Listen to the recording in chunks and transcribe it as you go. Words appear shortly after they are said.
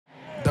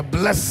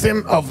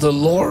blessing of the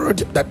Lord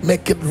that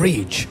maketh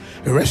rich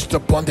rest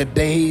upon the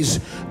days,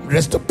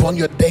 rest upon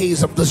your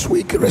days of this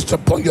week, rest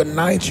upon your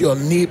night, your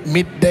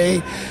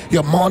midday,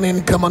 your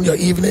morning, come on, your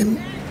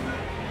evening.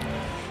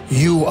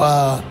 You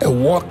are a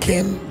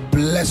walking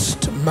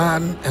blessed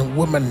man and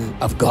woman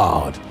of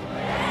God.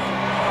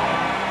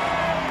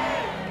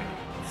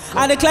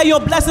 I declare your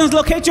blessings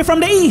locate you from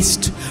the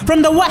east,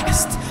 from the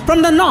west,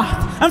 from the north,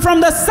 and from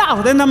the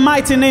south, in the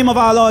mighty name of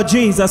our Lord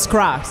Jesus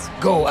Christ.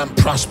 Go and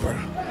prosper.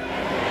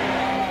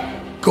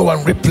 Go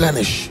and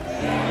replenish.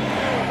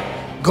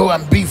 Go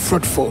and be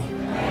fruitful.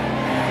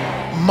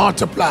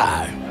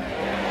 Multiply.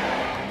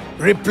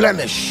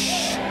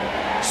 Replenish.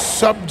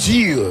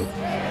 Subdue.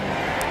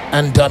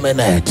 And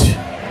dominate.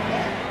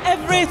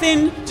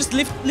 Everything, just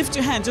lift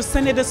your hand, just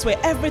send it this way.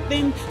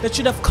 Everything that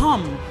should have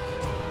come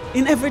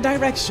in every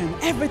direction,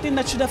 everything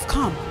that should have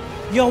come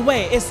your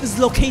way is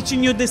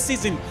locating you this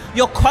season.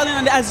 You're calling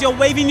on it as you're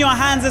waving your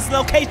hands, it's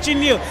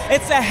locating you.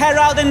 It's a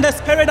herald in the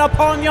spirit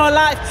upon your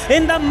life,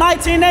 in the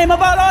mighty name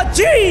of our Lord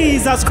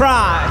Jesus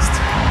Christ.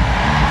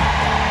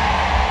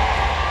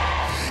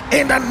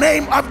 In the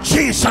name of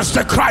Jesus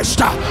the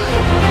Christ.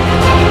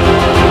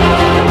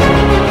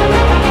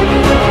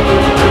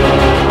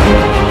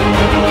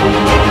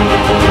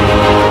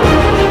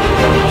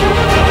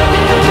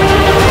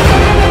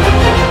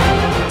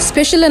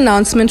 Special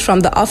announcement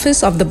from the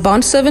Office of the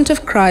Bondservant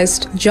of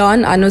Christ,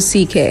 John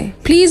Anosike.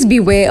 Please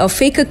beware of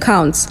fake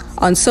accounts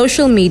on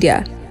social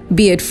media,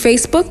 be it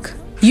Facebook,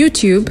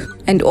 YouTube,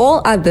 and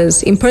all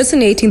others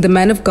impersonating the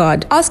man of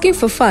God, asking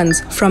for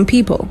funds from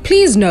people.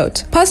 Please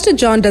note, Pastor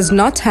John does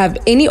not have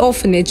any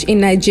orphanage in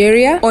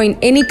Nigeria or in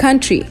any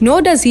country,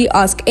 nor does he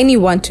ask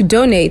anyone to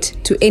donate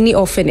to any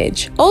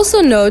orphanage.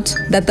 Also note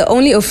that the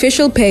only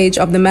official page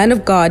of the man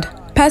of God,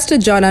 Pastor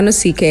John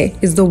Anosike,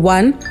 is the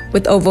one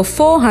with over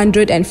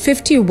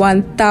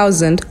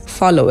 451,000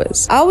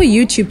 followers. Our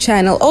YouTube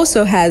channel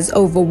also has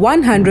over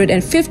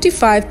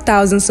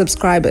 155,000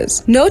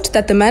 subscribers. Note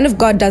that the man of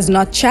God does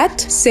not chat,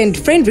 send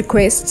friend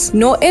requests,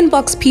 nor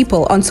inbox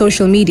people on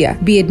social media,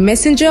 be it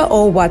Messenger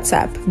or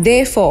WhatsApp.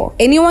 Therefore,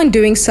 anyone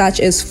doing such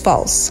is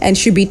false and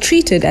should be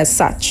treated as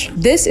such.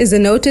 This is a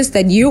notice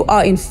that you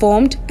are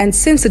informed and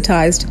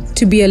sensitized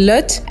to be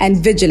alert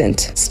and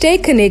vigilant. Stay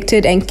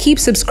connected and keep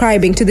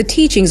subscribing to the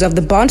teachings of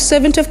the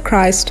Bondservant of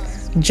Christ,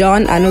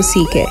 John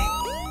Anosike.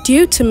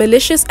 Due to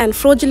malicious and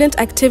fraudulent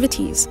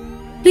activities,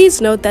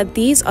 please note that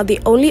these are the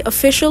only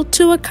official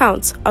 2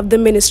 accounts of the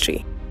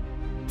ministry.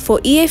 For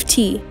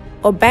EFT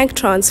or bank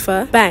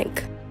transfer,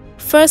 bank,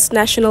 First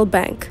National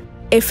Bank,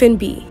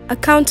 FNB,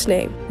 account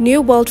name,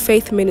 New World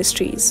Faith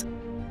Ministries,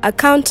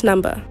 account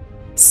number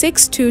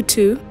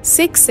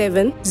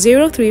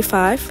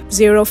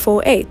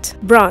 622-67035048,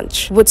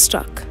 branch,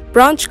 Woodstock,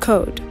 branch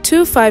code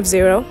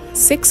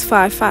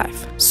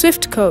 250655,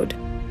 Swift code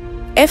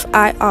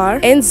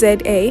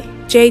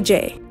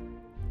FIRNZAJJ.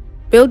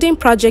 Building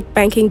project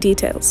banking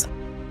details.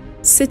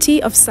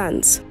 City of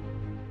Sons.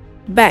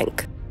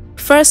 Bank,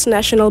 First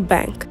National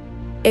Bank,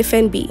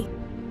 FNB.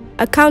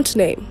 Account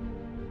name,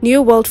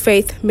 New World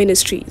Faith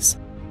Ministries.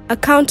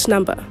 Account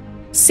number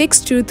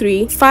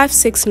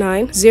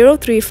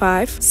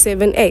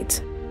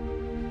 623-569-03578.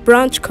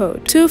 Branch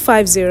code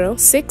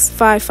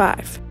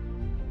 250655.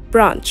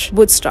 Branch,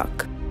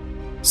 Woodstock.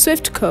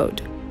 Swift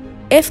code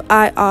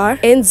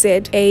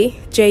FIRNZAJJ.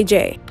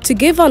 To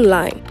give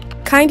online,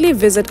 kindly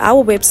visit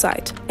our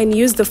website and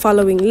use the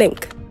following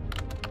link: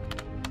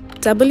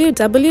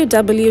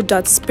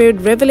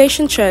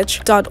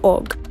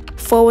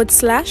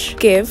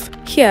 www.spiritrevelationchurch.org/give.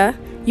 Here,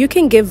 you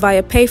can give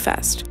via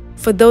PayFast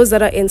for those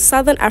that are in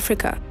Southern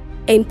Africa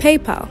and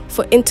PayPal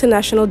for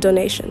international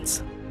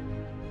donations.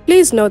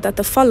 Please note that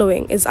the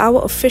following is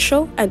our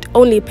official and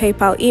only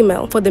PayPal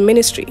email for the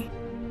ministry: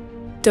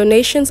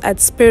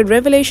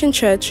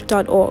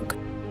 donations@spiritrevelationchurch.org.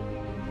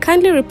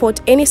 Kindly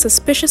report any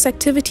suspicious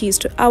activities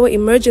to our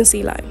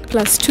emergency line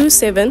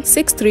 +27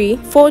 63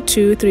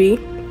 423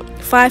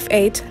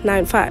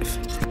 5895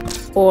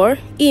 or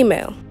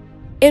email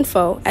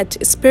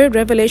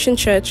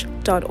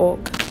info@spiritrevelationchurch.org.